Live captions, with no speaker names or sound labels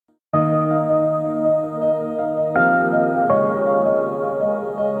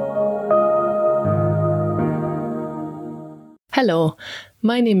Hello,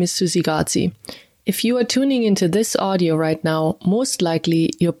 my name is Susie Gazi. If you are tuning into this audio right now, most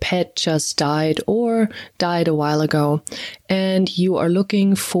likely your pet just died or died a while ago, and you are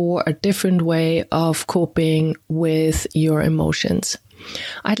looking for a different way of coping with your emotions.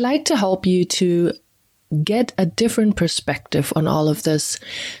 I'd like to help you to get a different perspective on all of this.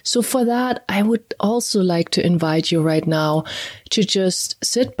 So for that, I would also like to invite you right now to just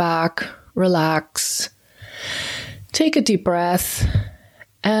sit back, relax, take a deep breath,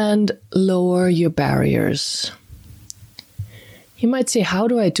 and lower your barriers. You might say, how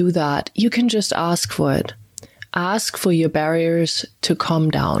do I do that? You can just ask for it. Ask for your barriers to calm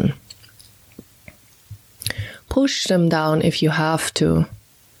down. Push them down if you have to.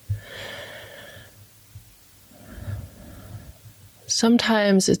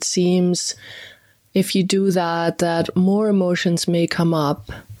 Sometimes it seems if you do that, that more emotions may come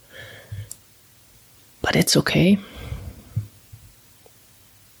up, but it's okay.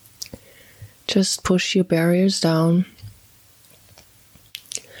 Just push your barriers down.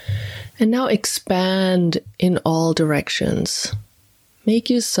 And now expand in all directions. Make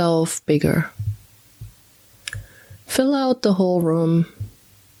yourself bigger. Fill out the whole room.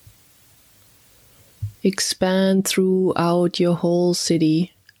 Expand throughout your whole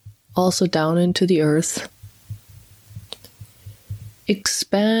city, also down into the earth.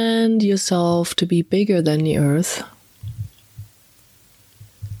 Expand yourself to be bigger than the earth.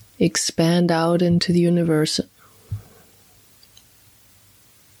 Expand out into the universe.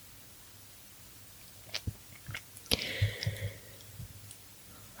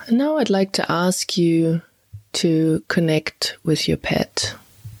 And now I'd like to ask you to connect with your pet.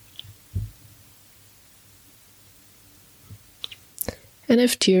 And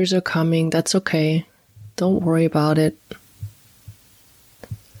if tears are coming, that's okay. Don't worry about it.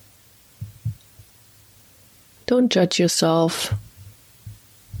 Don't judge yourself.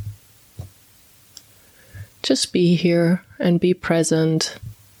 Just be here and be present.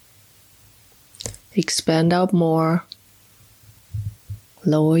 Expand out more.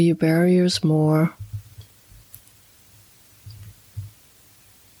 Lower your barriers more.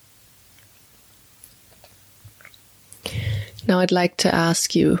 Now I'd like to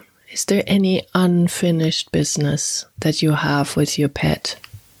ask you, is there any unfinished business that you have with your pet?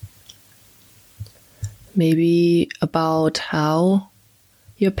 Maybe about how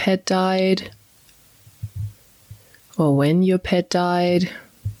your pet died, or when your pet died,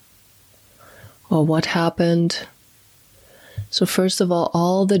 or what happened. So first of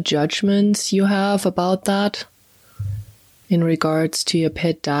all the judgments you have about that in regards to your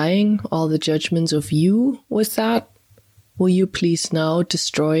pet dying, all the judgments of you with that, will you please now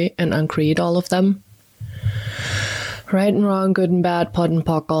destroy and uncreate all of them? Right and wrong, good and bad, pot and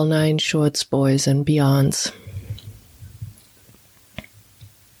pock, all nine shorts, boys and beyonds.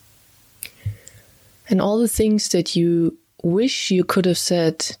 And all the things that you wish you could have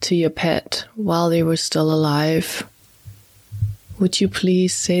said to your pet while they were still alive, would you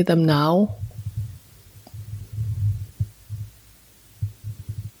please say them now?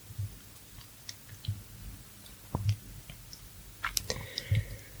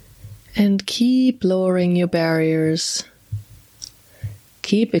 And keep lowering your barriers.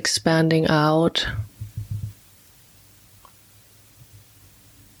 Keep expanding out.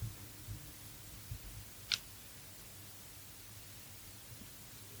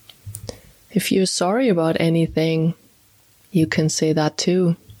 If you're sorry about anything, you can say that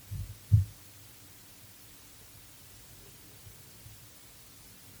too.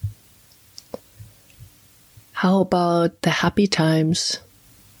 How about the happy times?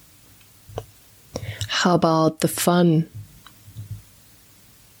 How about the fun?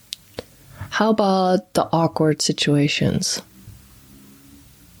 How about the awkward situations?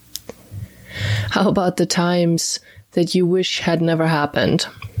 How about the times that you wish had never happened?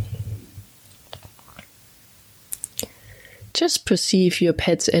 Just perceive your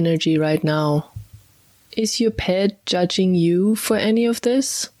pet's energy right now. Is your pet judging you for any of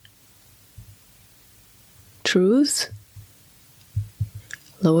this? Truth?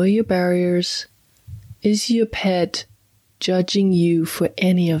 Lower your barriers. Is your pet judging you for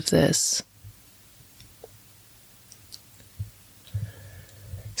any of this?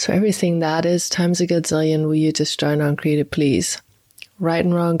 So everything that is times a gazillion, will you destroy and uncreate it, please? Right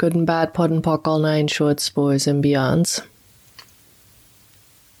and wrong, good and bad, pot and pock, all nine shorts, boys and beyonds.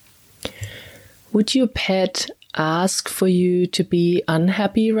 Would your pet ask for you to be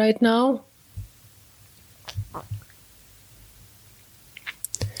unhappy right now?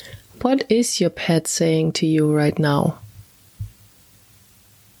 What is your pet saying to you right now?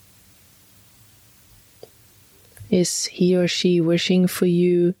 Is he or she wishing for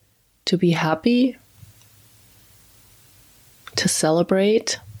you to be happy? To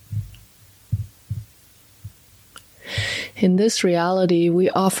celebrate? In this reality, we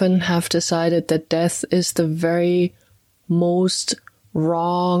often have decided that death is the very most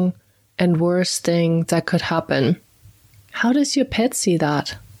wrong and worst thing that could happen. How does your pet see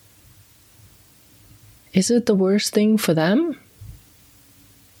that? Is it the worst thing for them?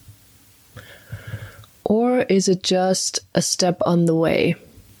 Or is it just a step on the way?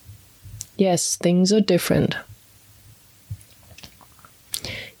 Yes, things are different.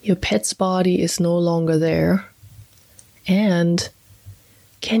 Your pet's body is no longer there. And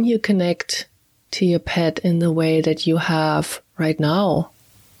can you connect to your pet in the way that you have right now?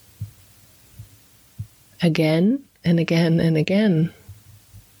 Again and again and again.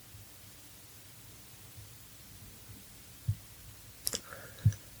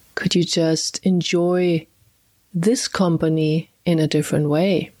 Could you just enjoy this company in a different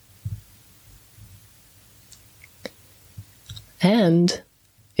way? And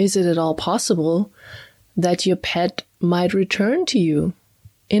is it at all possible that your pet might return to you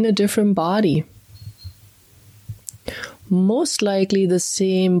in a different body? Most likely the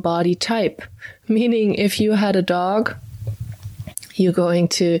same body type. Meaning if you had a dog, you're going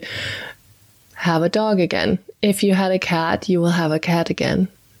to have a dog again. If you had a cat, you will have a cat again.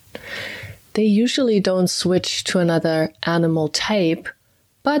 They usually don't switch to another animal type,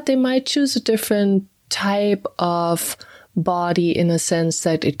 but they might choose a different type of body in a sense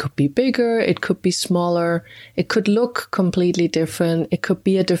that it could be bigger, it could be smaller, it could look completely different, it could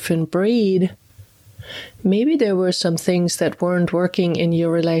be a different breed. Maybe there were some things that weren't working in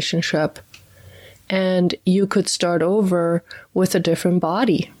your relationship, and you could start over with a different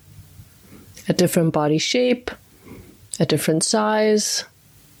body shape, a different size,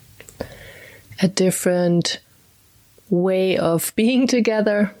 a different way of being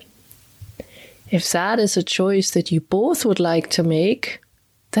together. If that is a choice that you both would like to make,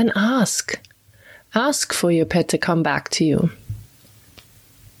 then ask. Ask for your pet to come back to you.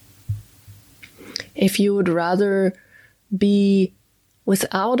 If you would rather be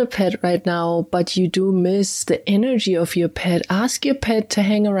without a pet right now, but you do miss the energy of your pet, ask your pet to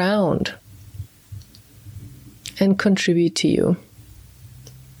hang around and contribute to you.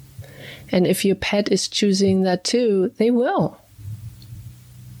 And if your pet is choosing that too, they will.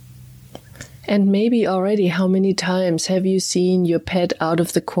 And maybe already, how many times have you seen your pet out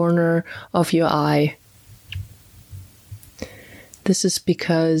of the corner of your eye? This is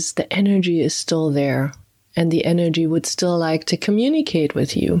because the energy is still there, and the energy would still like to communicate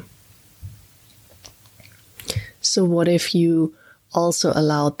with you. So what if you also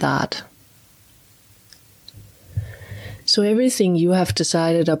allowed that? So everything you have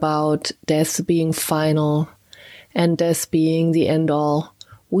decided about death being final and death being the end all,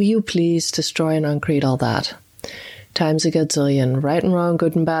 will you please destroy and uncreate all that? Times a gazillion, right and wrong,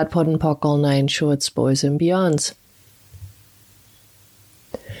 good and bad, pot and pock, all nine shorts, boys and beyonds.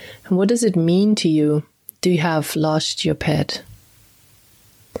 And what does it mean to you? Do you have lost your pet?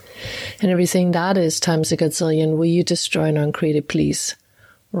 And everything that is times a gazillion, will you destroy and uncreate it, please?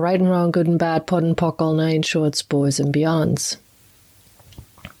 Right and wrong, good and bad, pot and pock, all nine shorts, boys and beyonds.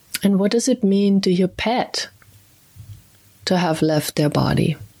 And what does it mean to your pet to have left their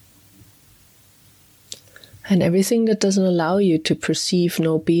body? And everything that doesn't allow you to perceive,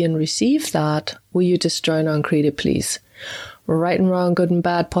 know, be, and receive that, will you destroy and uncreate it, please? Right and wrong, good and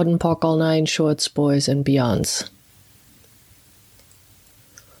bad, pot and pock, all nine shorts, boys and beyonds.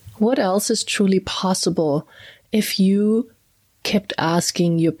 What else is truly possible if you kept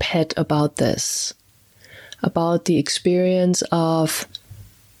asking your pet about this? About the experience of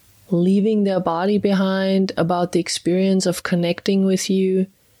leaving their body behind, about the experience of connecting with you,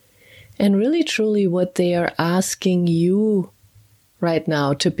 and really truly what they are asking you right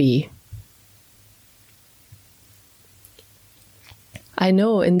now to be. I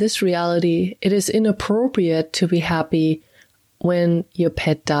know in this reality, it is inappropriate to be happy when your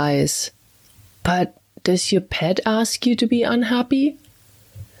pet dies. But does your pet ask you to be unhappy?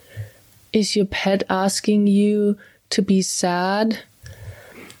 Is your pet asking you to be sad?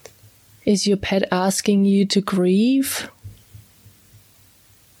 Is your pet asking you to grieve?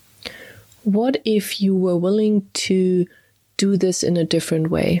 What if you were willing to do this in a different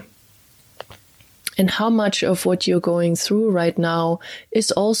way? And how much of what you're going through right now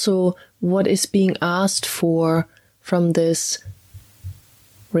is also what is being asked for from this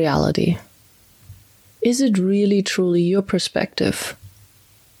reality? Is it really truly your perspective?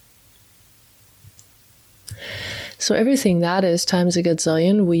 So everything that is times a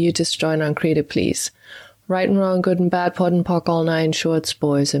gazillion, will you destroy and uncreate it, please? right and wrong, good and bad, POD and POC, all nine shorts,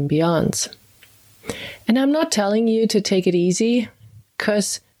 boys and beyonds. And I'm not telling you to take it easy,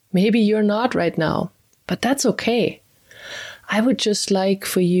 because maybe you're not right now, but that's okay. I would just like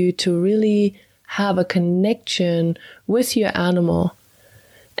for you to really have a connection with your animal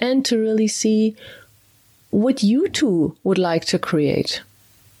and to really see what you two would like to create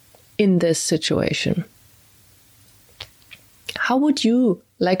in this situation. How would you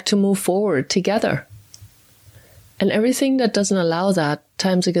like to move forward together? And everything that doesn't allow that,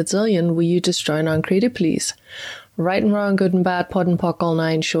 times a gazillion, will you destroy and uncreate it, please? Right and wrong, good and bad, POD and POC, all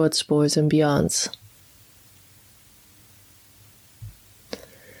nine shorts, boys and beyonds.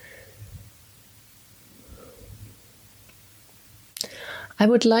 I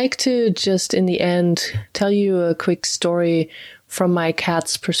would like to just in the end tell you a quick story from my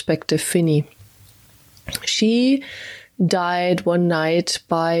cat's perspective, Finny. She died one night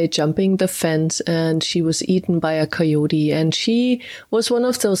by jumping the fence, and she was eaten by a coyote, and she was one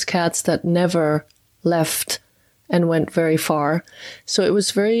of those cats that never left and went very far. So it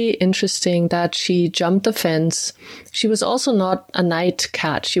was very interesting that she jumped the fence. She was also not a night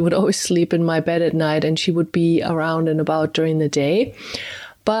cat. She would always sleep in my bed at night, and she would be around and about during the day.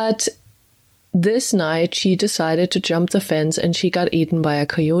 But this night she decided to jump the fence, and she got eaten by a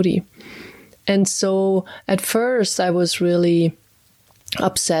coyote. And so at first I was really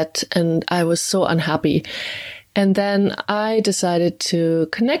upset and I was so unhappy. And then I decided to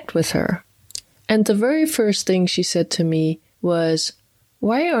connect with her. And the very first thing she said to me was,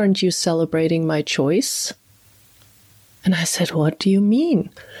 "Why aren't you celebrating my choice?" And I said, "What do you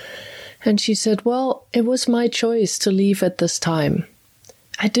mean?" And she said, "Well, it was my choice to leave at this time.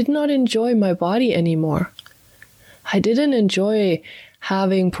 I did not enjoy my body anymore. I didn't enjoy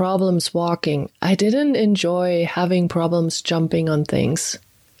having problems walking. I didn't enjoy having problems jumping on things.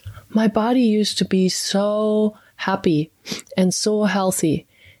 My body used to be so happy and so healthy,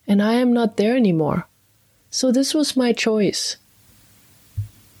 and I am not there anymore. So this was my choice."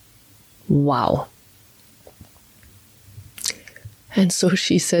 Wow. And so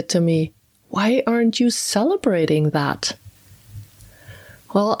she said to me, "Why aren't you celebrating that?"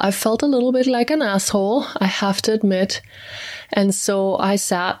 Well, I felt a little bit like an asshole, I have to admit. And so I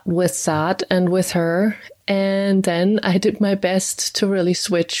sat with that and with her, and then I did my best to really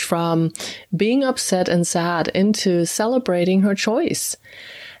switch from being upset and sad into celebrating her choice.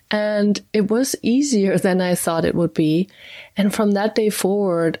 And it was easier than I thought it would be. And from that day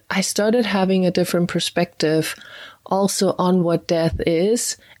forward, I started having a different perspective also on what death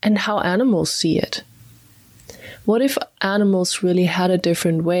is and how animals see it. What if animals really had a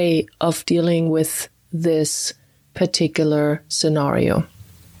different way of dealing with this particular scenario?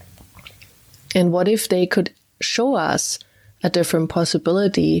 And what if they could show us a different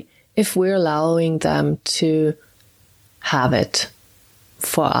possibility if we're allowing them to have it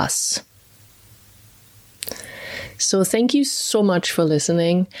for us? So thank you so much for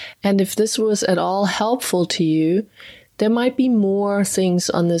listening. And if this was at all helpful to you, there might be more things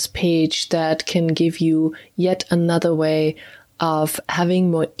on this page that can give you yet another way of having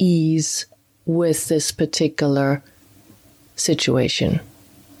more ease with this particular situation.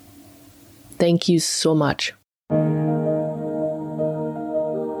 Thank you so much.